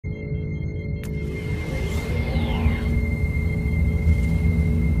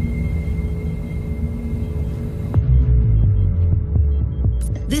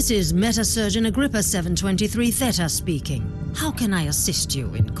This is Meta-Surgeon Agrippa 723 Theta speaking. How can I assist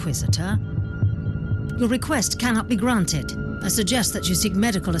you, Inquisitor? Your request cannot be granted. I suggest that you seek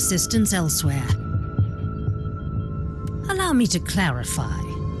medical assistance elsewhere. Allow me to clarify.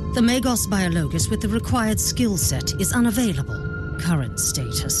 The Magos Biologus with the required skill set is unavailable. Current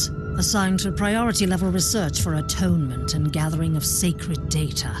status: assigned to priority level research for atonement and gathering of sacred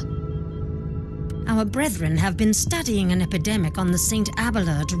data. Our brethren have been studying an epidemic on the St.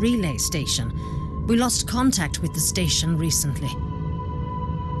 Abelard relay station. We lost contact with the station recently.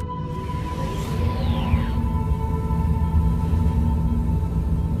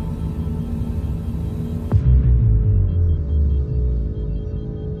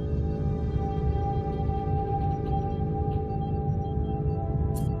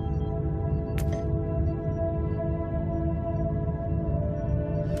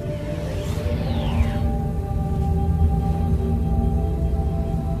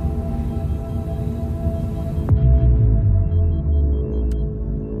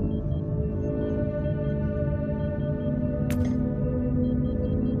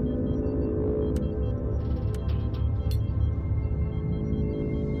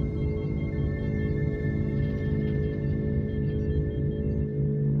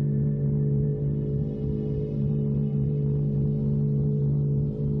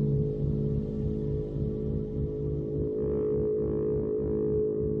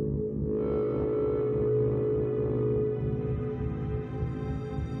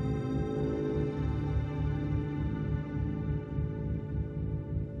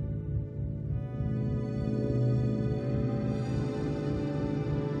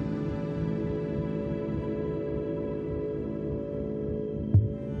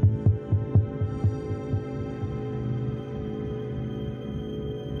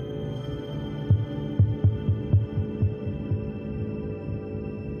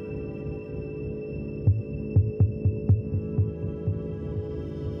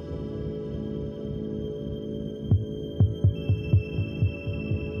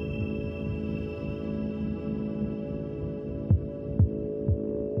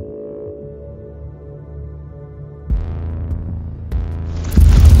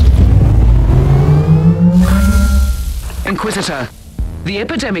 Inquisitor, the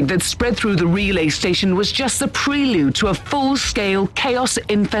epidemic that spread through the relay station was just the prelude to a full-scale chaos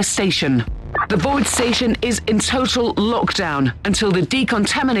infestation. The Void Station is in total lockdown until the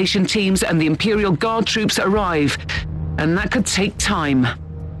decontamination teams and the Imperial Guard troops arrive, and that could take time.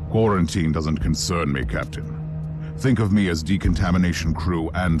 Quarantine doesn't concern me, Captain. Think of me as decontamination crew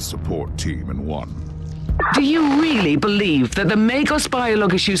and support team in one. Do you really believe that the Magos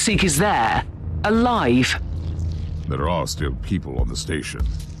Biologus you seek is there, alive? There are still people on the station.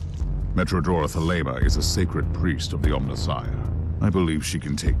 Metrodora Thelema is a sacred priest of the Omnissiah. I believe she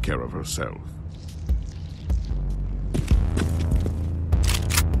can take care of herself.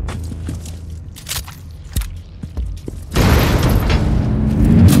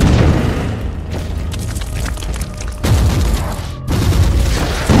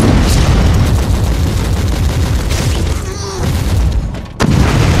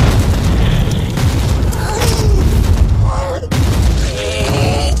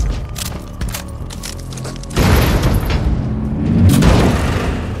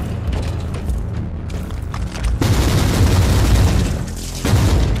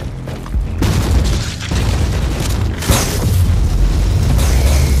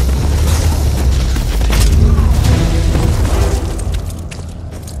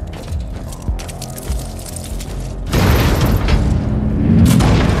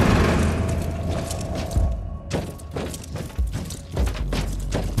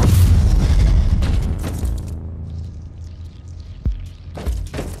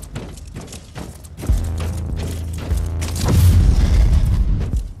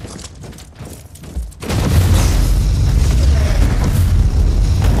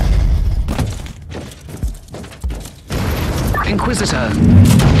 Inquisitor,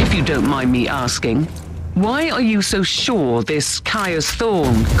 if you don't mind me asking, why are you so sure this Caius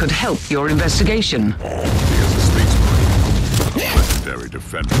Thorn could help your investigation? He is a statesman, a legendary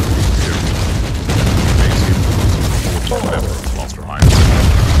defender of the Imperium. Makes him the most important member of Monster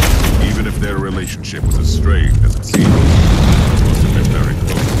High. Even if their relationship was as strained as it seems, it must have been very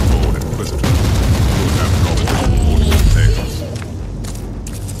close to Lord Inquisitor, who would have trouble reporting details.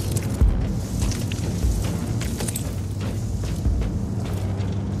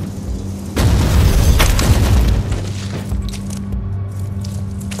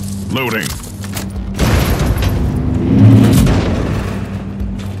 Loading.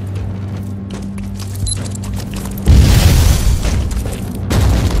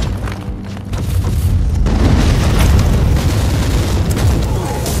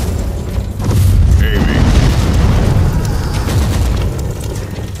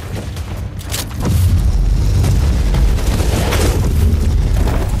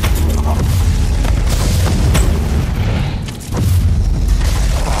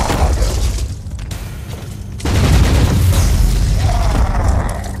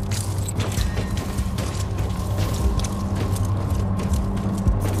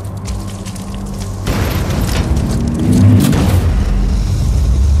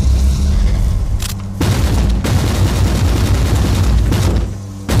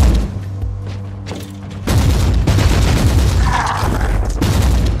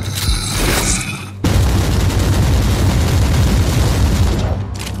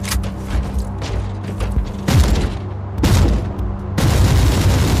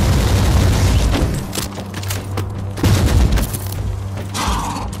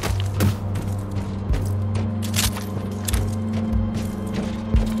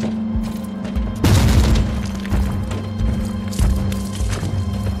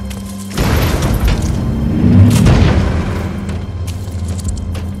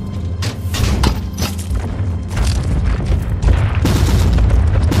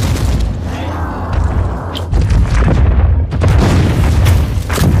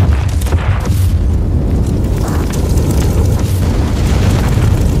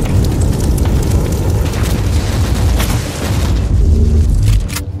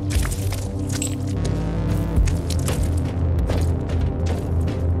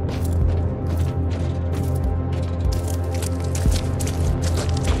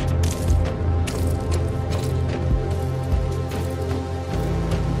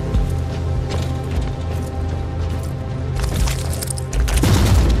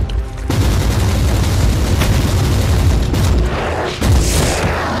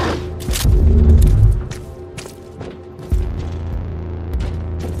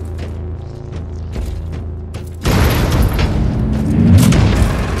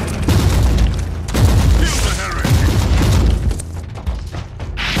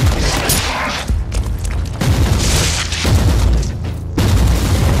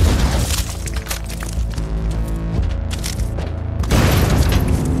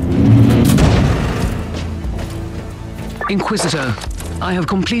 Inquisitor, I have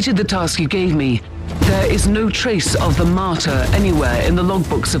completed the task you gave me. There is no trace of the Martyr anywhere in the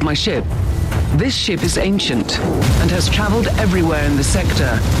logbooks of my ship. This ship is ancient and has traveled everywhere in the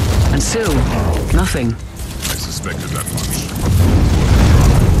sector, and still, nothing. I suspected that much.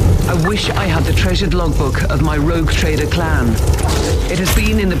 I wish I had the treasured logbook of my rogue trader clan. It has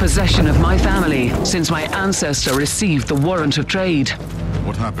been in the possession of my family since my ancestor received the warrant of trade.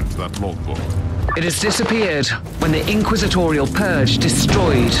 What happened to that logbook? It has disappeared when the Inquisitorial Purge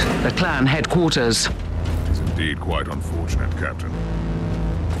destroyed the clan headquarters. It's indeed quite unfortunate, Captain.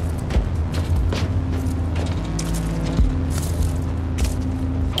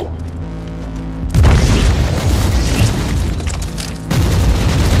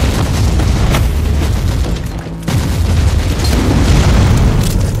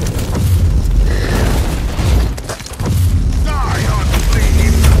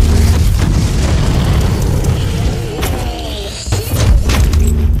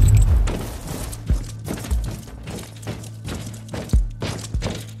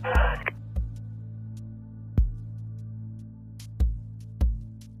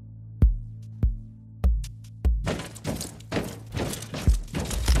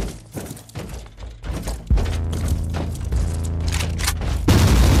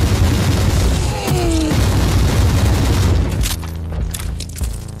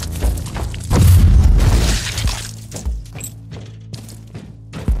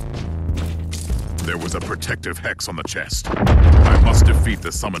 There was a protective hex on the chest. I must defeat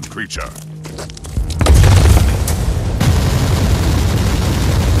the summoned creature.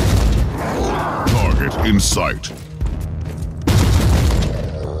 Target in sight.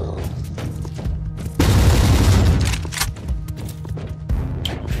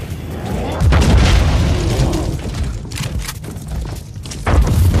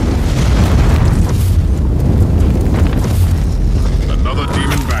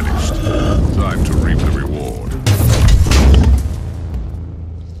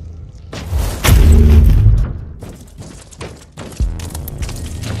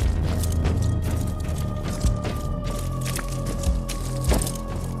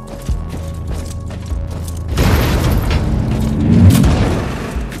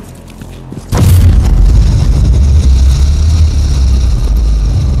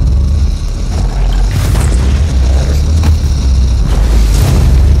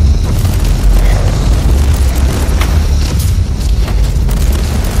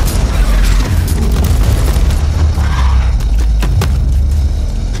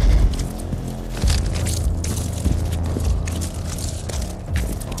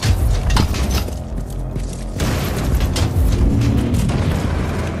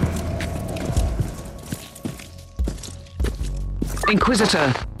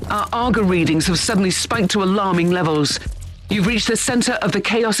 Inquisitor, our Arga readings have suddenly spiked to alarming levels. You've reached the center of the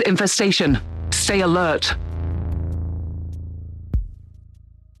Chaos infestation. Stay alert.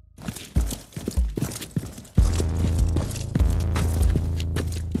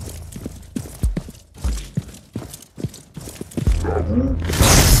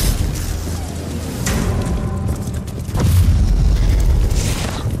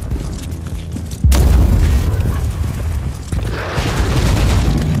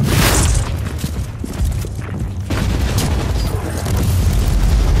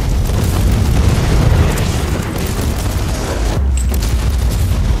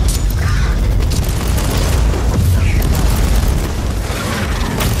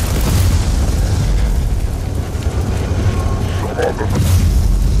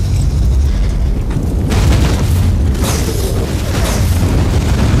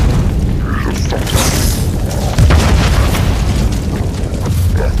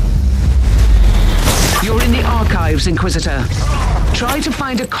 Inquisitor. Try to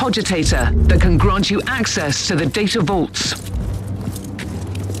find a cogitator that can grant you access to the data vaults.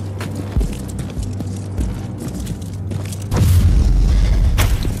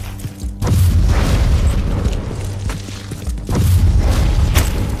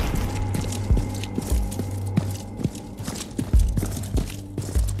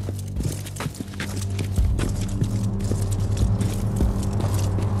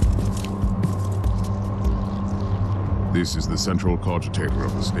 This is the central cogitator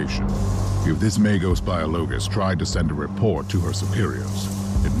of the station. If this Magos Biologus tried to send a report to her superiors,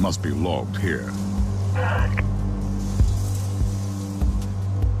 it must be logged here.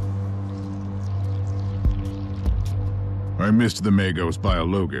 I missed the Magos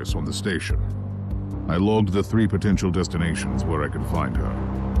Biologus on the station. I logged the 3 potential destinations where I could find her.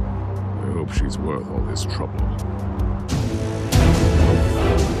 I hope she's worth all this trouble.